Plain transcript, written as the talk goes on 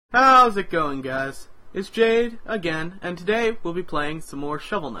How's it going, guys? It's Jade again, and today we'll be playing some more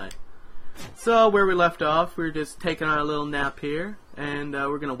Shovel Knight. So, where we left off, we were just taking our little nap here, and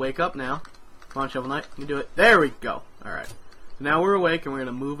we're gonna wake up now. Come on, Shovel Knight, you can do it. There we go! Alright. So now we're awake, and we're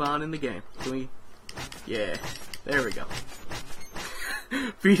gonna move on in the game. Can we? Yeah. There we go.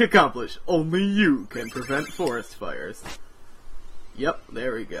 Feat accomplished. Only you can prevent forest fires. Yep,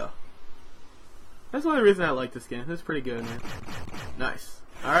 there we go. That's one of the reasons I like this game. It's pretty good, man. Nice.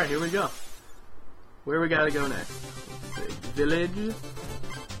 Alright, here we go. Where we gotta go next? Let's see. Village?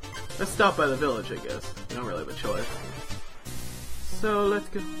 Let's stop by the village, I guess. We don't really have a choice. So, let's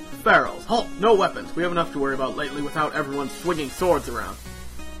go. Barrels. Halt! No weapons! We have enough to worry about lately without everyone swinging swords around.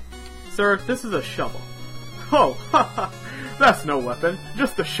 Sir, this is a shovel. Oh, haha! That's no weapon,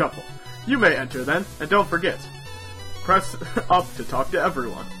 just a shovel. You may enter then, and don't forget. Press up to talk to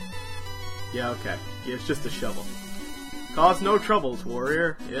everyone. Yeah, okay. Yeah, it's just a shovel. Cause no troubles,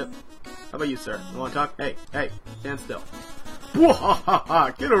 warrior. Yep. How about you, sir? You wanna talk? Hey, stand still.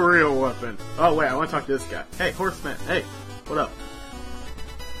 Bwahaha! Get a real weapon! Oh, wait, I wanna talk to this guy. Hey, horseman, hey, what up?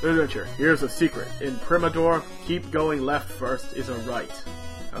 Adventure, here's a secret. In Primador, keep going left first is a right.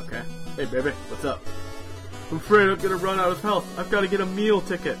 Okay. Hey, baby, what's up? I'm afraid I'm gonna run out of health. I've gotta get a meal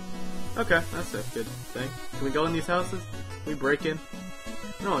ticket. Okay, that's a good thing. Can we go in these houses? Can we break in?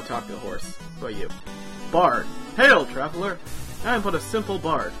 I don't want to talk to a horse. What about you? Bard. Hail, traveler! I am but a simple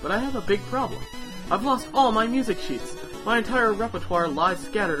bard, but I have a big problem. I've lost all my music sheets. My entire repertoire lies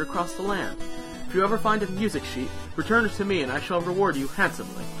scattered across the land. If you ever find a music sheet, return it to me and I shall reward you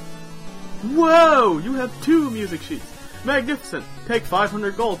handsomely. Whoa! You have 2 music sheets! Magnificent! Take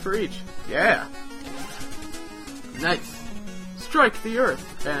 500 gold for each. Yeah! Nice. Strike the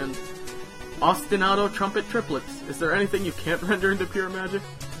earth, and ostinato trumpet triplets. Is there anything you can't render into pure magic?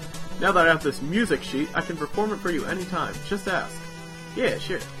 Now that I have this music sheet, I can perform it for you anytime. Just ask. Yeah,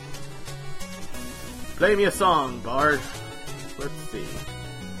 sure. Play me a song, bard. Let's see.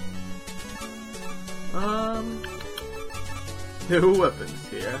 No weapons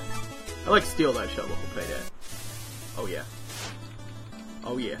here. I like steal that shovel. We'll play that. Oh yeah.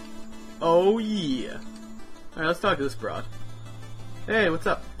 Oh yeah. Oh yeah. Alright, let's talk to this broad. Hey, what's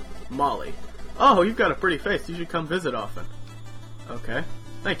up? Molly. Oh, you've got a pretty face. You should come visit often. Okay.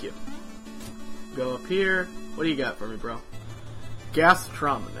 Thank you. Go up here. What do you got for me, bro?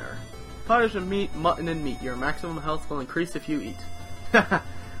 Gastronomer. Pottage of meat, mutton, and meat. Your maximum health will increase if you eat. Haha.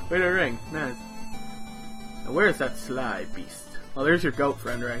 Way to ring. Nice. Now, where's that sly beast? Oh, there's your goat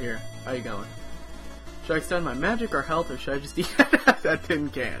friend right here. How you going? Should I extend my magic or health, or should I just eat that tin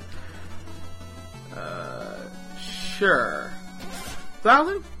can? Sure.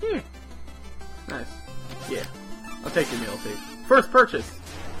 1,000? Yeah. Nice. Yeah. I'll take your meal fee. First purchase!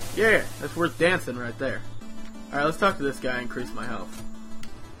 Yeah, that's worth dancing right there. Alright, let's talk to this guy and increase my health.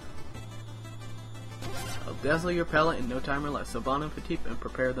 I'll dazzle your palate in no time or less, so bon appetit and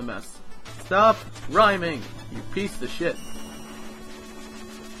prepare the mess. Stop rhyming, you piece of shit.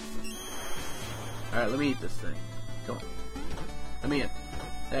 Alright, let me eat this thing. Come on. Let me in.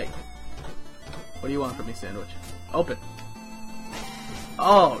 Hey. What do you want from me, sandwich? Open.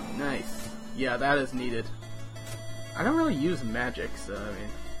 Oh, nice. Yeah, that is needed. I don't really use magic, so, I mean,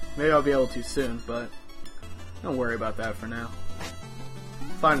 maybe I'll be able to soon, but don't worry about that for now.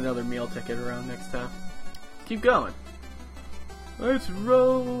 Find another meal ticket around next time. Keep going. Let's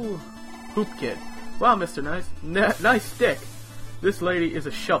roll. Hoop Kid. Wow, Mr. Nice stick. This lady is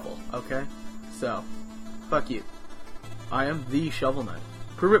a shovel, okay? So, fuck you. I am the Shovel Knight.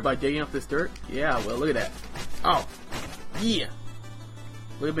 Prove it by digging up this dirt? Yeah, well, look at that. Oh. Yeah.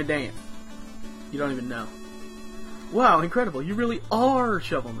 Look at me dance. You don't even know. Wow, incredible. You really are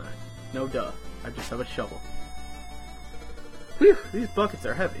Shovel Knight. No duh. I just have a shovel. Whew, these buckets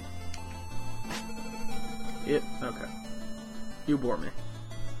are heavy. Yep, okay. You bore me.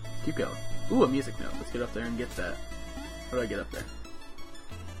 Keep going. Ooh, a music note. Let's get up there and get that. How do I get up there?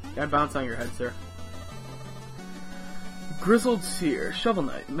 Can I bounce on your head, sir? Grizzled Seer, Shovel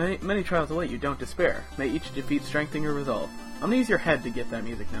Knight. Many trials await you, don't despair. May each defeat strengthen your resolve. I'm gonna use your head to get that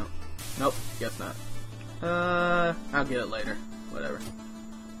music note. Nope, guess not. I'll get it later. Whatever.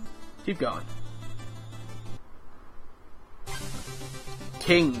 Keep going.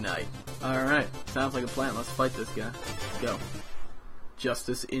 King Knight. Alright, sounds like a plan. Let's fight this guy. Go.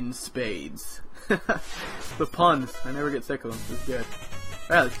 Justice in spades. The puns. I never get sick of them. It's good.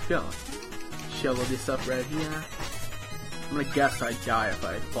 Alright, let's keep going. Shovel this up right here. I'm gonna guess I die if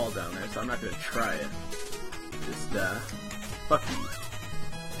I fall down there, so I'm not gonna try it. Just, fuck you.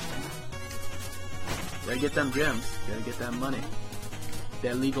 Gotta get them gems. Gotta get that money.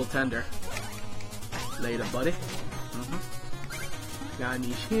 That legal tender. Later, buddy. Down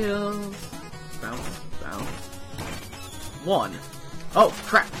these hills. Bounce, bounce. 1. Oh,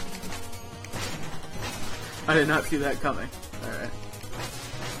 crap! I did not see that coming. Alright.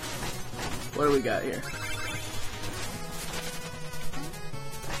 What do we got here?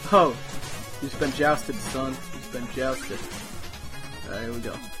 Oh! You've been jousted, son. You've been jousted. Alright, here we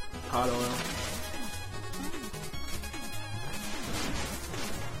go. Hot oil.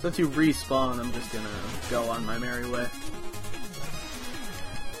 Since you respawn, I'm just gonna go on my merry way.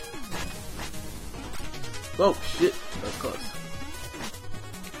 Whoa, shit. That was close.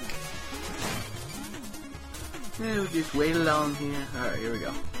 Yeah, we'll just wait along here. Alright, here we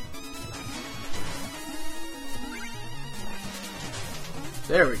go.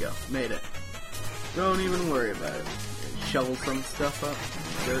 There we go. Made it. Don't even worry about it. Shovel some stuff up.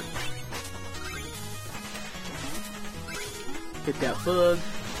 Dirt. Hit that bug.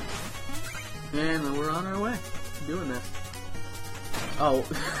 And then we're on our way. Doing this. Oh,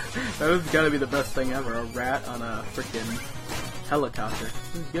 that was gotta be the best thing ever. A rat on a freaking helicopter.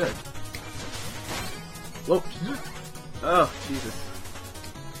 This is good. Whoa. Oh, Jesus.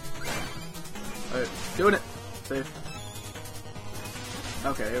 Alright, doing it. Safe.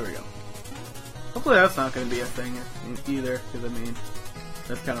 Okay, here we go. Hopefully that's not gonna be a thing either, because I mean,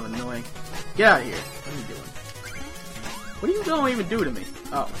 that's kind of annoying. Get out of here. What are you doing? What are you gonna even do to me?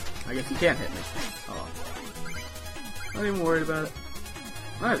 Oh, I guess you can't hit me. Oh. Not even worried about it.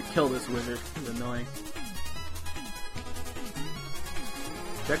 I'm gonna have to kill this wizard. He's annoying.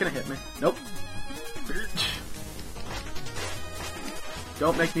 Is that gonna hit me? Nope.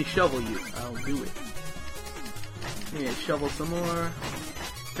 Don't make me shovel you. I'll do it. Yeah, shovel some more.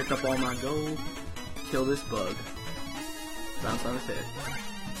 Pick up all my gold. Kill this bug. Bounce on his head.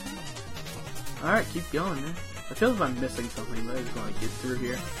 Alright, keep going, man. I feel as if I'm missing something, but I just want to get through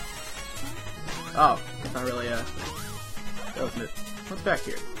here. Oh, it's not really that was it. What's back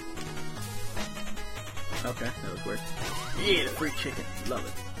here? Okay, that was weird. Yeah, the free chicken. Love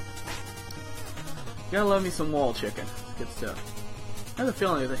it. Gotta love me some wall chicken. Good stuff. I have a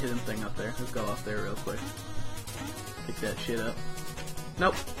feeling there's a hidden thing up there. Let's go off there real quick. Pick that shit up.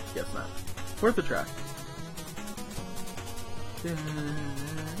 Nope. Guess not. Worth a try.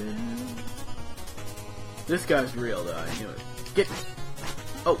 This guy's real though, I knew it. Get!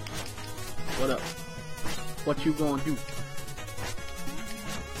 Oh! What up? What you gonna do?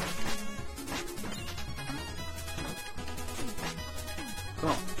 Come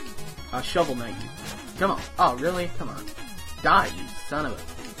on. I'll shovel knight you. Come on. Oh, really? Come on. Die, you son of a...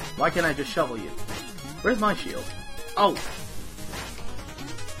 Why can't I just shovel you? Where's my shield? Oh!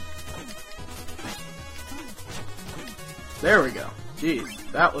 There we go.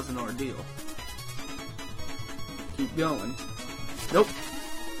 Jeez, that was an ordeal. Keep going. Nope.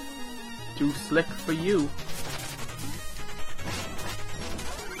 Too slick for you.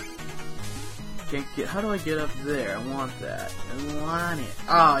 Can't get... How do I get up there? I want that. I want it.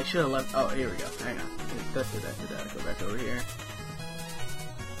 Oh, I should have left... Oh, here we go. Hang on. That's it. Go back over here.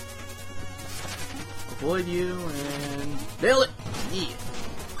 Avoid you and... Nail it! Yeah.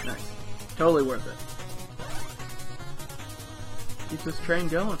 Nice. Totally worth it. Keep this train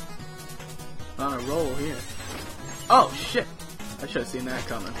going. On a roll here. Oh, shit! I should have seen that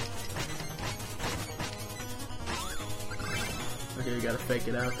coming. Okay, you gotta fake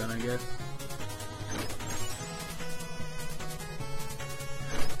it out then, I guess.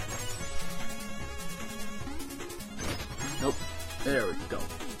 Nope. There we go.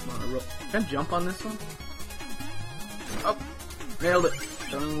 I'm on a roll. Can I jump on this one? Oh! Nailed it.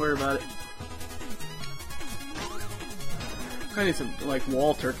 Don't even worry about it. I need some, like,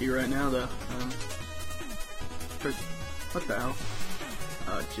 wall turkey right now, though. What the hell?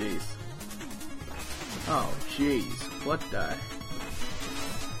 Oh, jeez. Oh, jeez. What the...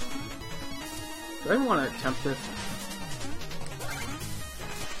 Do I even want to attempt this?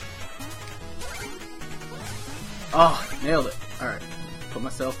 Oh, nailed it. Alright. Put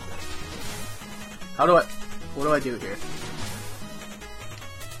myself... How do I... What do I do here?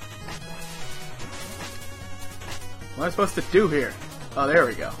 What am I supposed to do here? Oh, there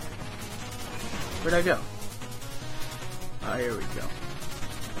we go. Where'd I go? Oh, here we go.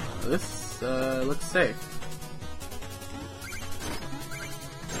 This, looks safe.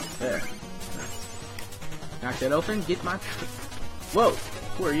 There. Nice. Knock that open, get my... Whoa!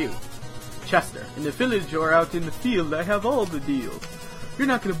 Who are you? Chester. In the village or out in the field, I have all the deals. You're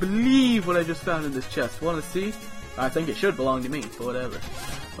not gonna believe what I just found in this chest. Wanna see? I think it should belong to me, but whatever.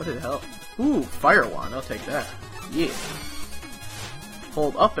 What the hell? Ooh, fire wand. I'll take that. Yeah.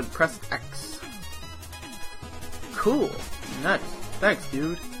 Hold up and press X. Cool. Nice. Thanks,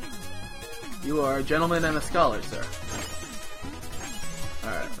 dude. You are a gentleman and a scholar, sir.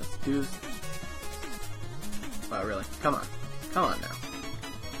 dudes. Oh, really? Come on. Come on now.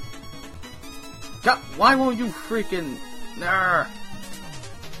 God, why won't you freaking... Nah.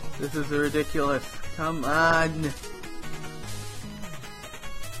 This is ridiculous. Come on.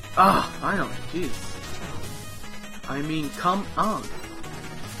 Ah, finally. Jeez. I mean, come on.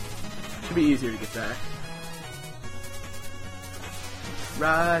 Should be easier to get back.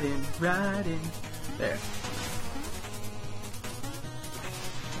 Right in. There.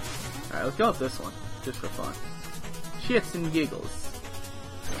 Alright, let's go with this one. Just for fun. Shits and giggles.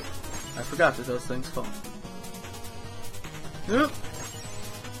 I forgot that those things fall. Oop!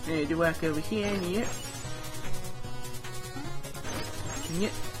 Hey, do walk over here and here.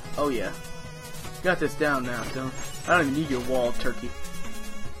 Oh yeah. Got this down now, don't I don't even need your wall, turkey.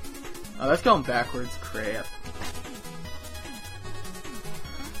 Oh, that's going backwards. Crap.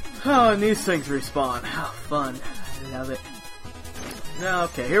 Oh, and these things respawn. How fun. I love it.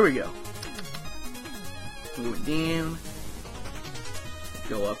 Okay, here we go. Move down.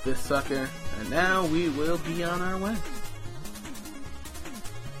 Go up this sucker. And now we will be on our way.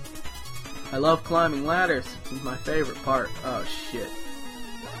 I love climbing ladders. This is my favorite part. Oh, shit.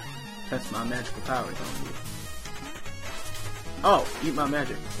 Test my magical powers on you. Oh, eat my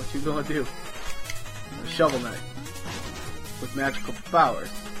magic. What you gonna do? A shovel knight. With magical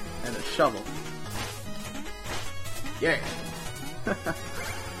powers. And a shovel. Yeah.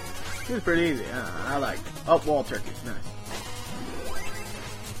 This is pretty easy. I like it. Oh, wall turkey. Nice.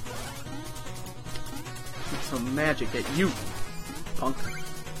 Get some magic at you, punk.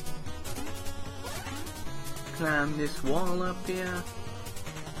 Climb this wall up here.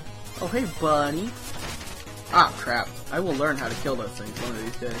 Oh, hey, bunny. Ah, crap. I will learn how to kill those things one of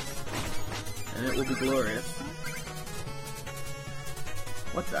these days. And it will be glorious.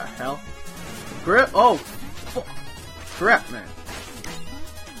 What the hell? Grip? Oh! Crap, man.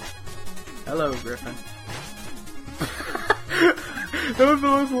 Hello, Griffin. That was the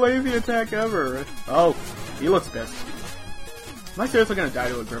most lazy attack ever. Oh, he looks pissed. Am I seriously gonna die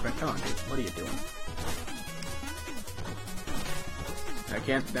to a Griffin? Come on, dude. What are you doing? I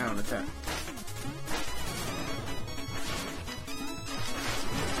can't down attack.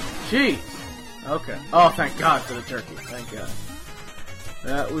 Jeez! Okay. Oh, thank God for the turkey. Thank God.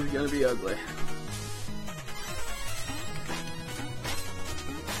 That was gonna be ugly.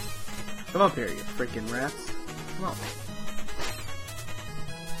 Come up here, you freaking rats. Come on.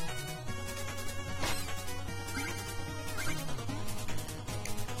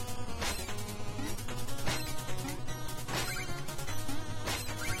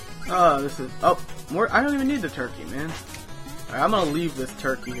 Oh, this is... Oh, more... I don't even need the turkey, man. Alright, I'm gonna leave this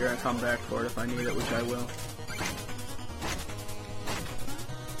turkey here and come back for it if I need it, which I will.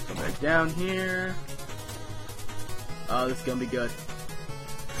 Go back down here. Oh, this is gonna be good.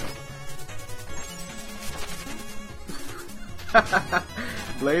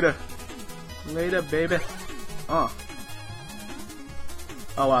 Later. Later, baby. Oh.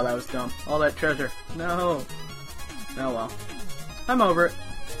 Oh, wow, that was dumb. All that treasure. No. Oh, well. I'm over it.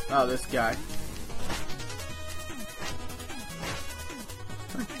 Oh, this guy.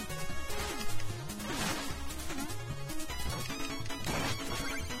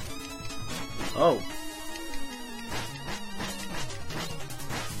 Oh.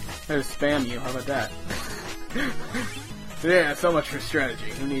 I just spam you. How about that? Yeah, so much for strategy.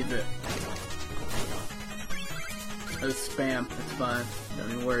 Who needs it? I just spam. It's fine.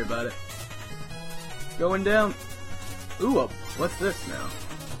 Don't even worry about it. Going down. Ooh, what's this now?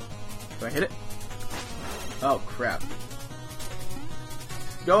 Do I hit it? Oh, crap.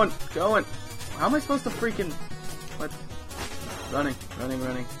 Going! Going! How am I supposed to freaking... What? Running. Running,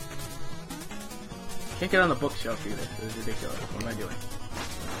 running. Can't get on the bookshelf either. This is ridiculous. What am I doing?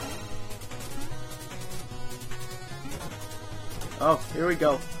 Oh, here we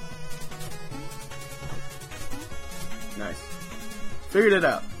go. Nice. Figured it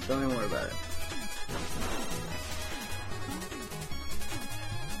out. Don't even worry about it.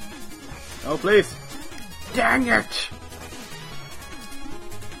 Oh, please. Dang it!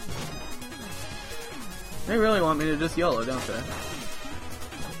 They really want me to just YOLO, don't they?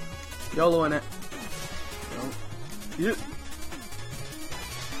 YOLO in it. No. Yeah.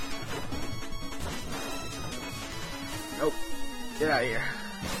 Nope. Get out of here.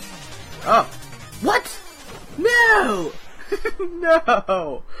 Oh! What? No!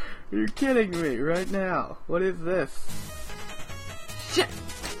 No! You're kidding me right now. What is this? Shit!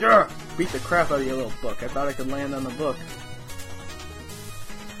 Urgh! Beat the crap out of your little book. I thought I could land on the book.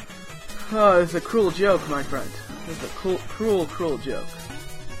 Oh, this is a cruel joke, my friend. This is a cruel, cruel joke.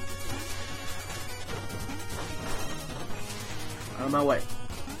 Out of my way.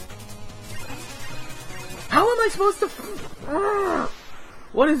 How am I supposed to...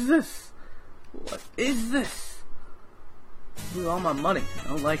 What is this? What is this? Lose all my money. I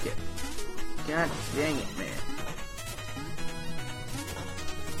don't like it. God dang it, man.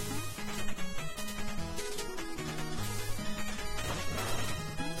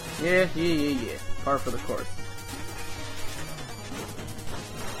 Yeah. Par for the course.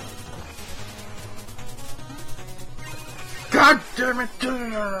 God damn it!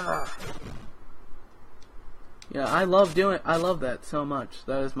 Yeah, I love that so much.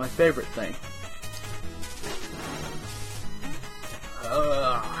 That is my favorite thing.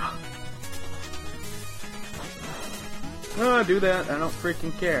 Oh, do that. I don't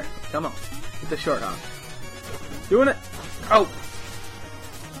freaking care. Come on. Get the short on. Doing it. Oh.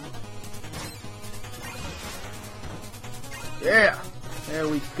 Yeah. There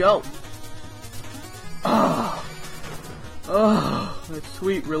we go. Oh. Oh. That's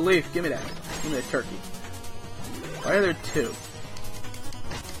sweet relief. Give me that. Give me the turkey. Why are there two?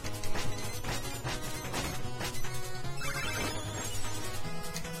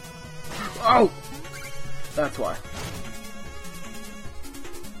 Oh! That's why.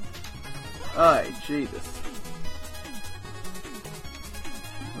 Ay, Jesus.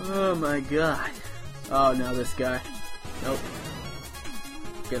 Oh my god. Oh, now this guy. Nope.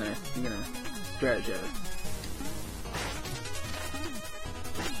 I'm gonna strategize.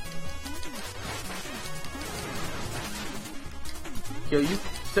 Kill you.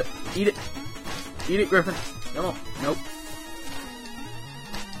 Eat it. Eat it, Griffin. Come on. Nope.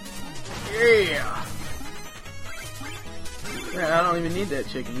 Yeah. Man, I don't even need that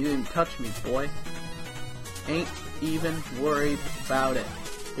chicken. You didn't touch me, boy. Ain't even worried about it.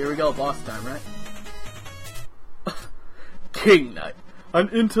 Here we go, boss time, right? King Knight, an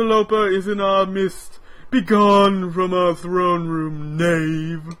interloper is in our midst. Begone from our throne room,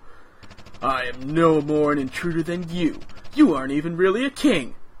 knave. I am no more an intruder than you. You aren't even really a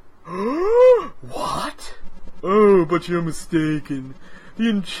king. What? Oh, but you're mistaken. The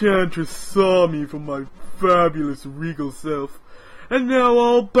enchantress saw me from my fabulous regal self, and now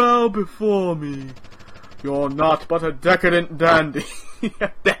all bow before me. You're not but a decadent dandy.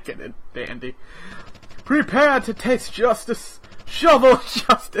 Decadent dandy. Prepare to taste justice. Shovel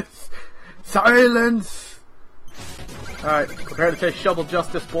justice. Silence. Alright, prepare to taste shovel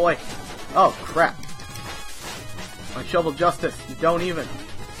justice, boy. Oh, crap. My shovel justice. You don't even.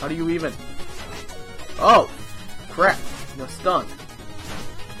 How do you even? Oh, crap. You're stunned.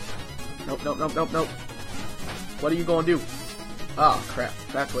 Nope. What are you gonna do? Oh, crap.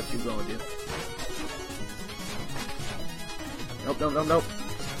 That's what you gonna do. Nope.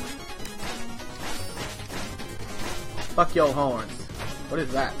 Fuck your horns. What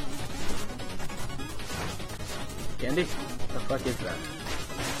is that? Candy? What the fuck is that?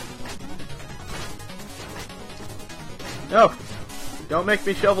 No! Don't make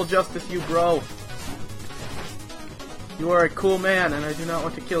me shovel justice, you bro! You are a cool man, and I do not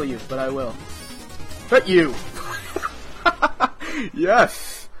want to kill you, but I will. But you!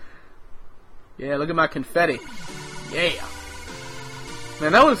 Yes! Yeah, look at my confetti. Yeah!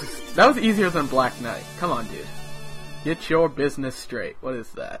 Man, that was easier than Black Knight. Come on, dude. Get your business straight. What is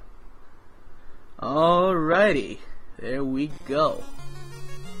that? Alrighty. There we go.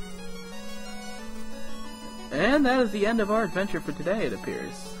 And that is the end of our adventure for today, it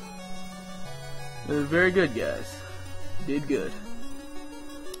appears. It was very good, guys. Did good.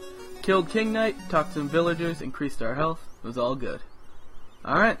 Killed King Knight, talked to some villagers, increased our health. It was all good.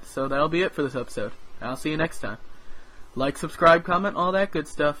 Alright, so that'll be it for this episode. I'll see you next time. Like, subscribe, comment, all that good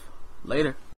stuff. Later.